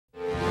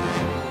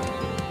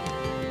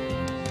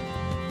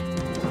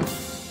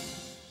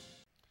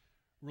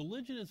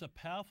Religion is a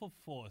powerful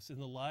force in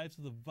the lives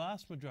of the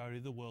vast majority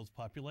of the world's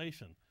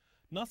population.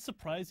 Not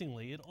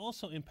surprisingly, it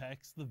also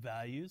impacts the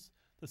values,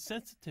 the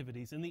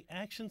sensitivities, and the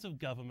actions of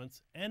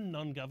governments and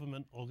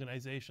non-government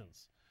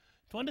organizations.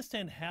 To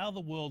understand how the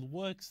world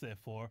works,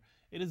 therefore,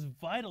 it is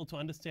vital to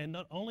understand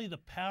not only the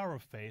power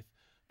of faith,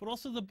 but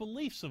also the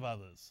beliefs of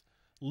others.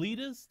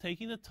 Leaders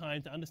taking the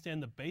time to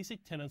understand the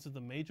basic tenets of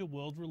the major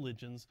world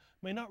religions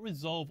may not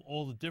resolve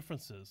all the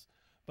differences,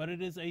 but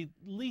it is at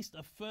least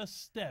a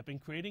first step in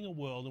creating a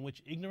world in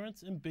which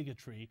ignorance and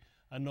bigotry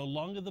are no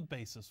longer the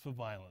basis for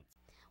violence.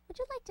 Would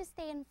you like to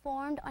stay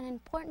informed on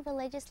important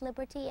religious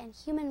liberty and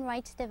human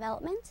rights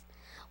developments?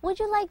 Would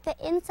you like the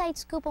inside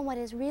scoop on what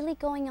is really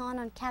going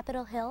on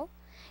Capitol Hill?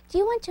 Do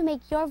you want to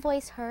make your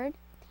voice heard?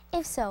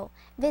 If so,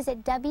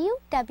 visit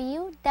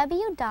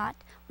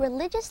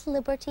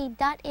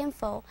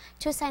www.religiousliberty.info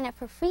to sign up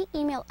for free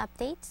email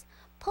updates,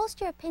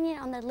 post your opinion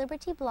on the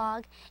Liberty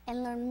blog,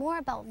 and learn more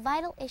about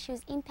vital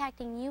issues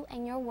impacting you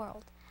and your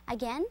world.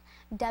 Again,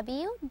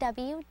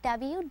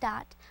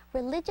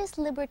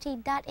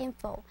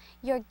 www.religiousliberty.info,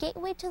 your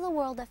gateway to the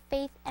world of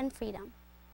faith and freedom.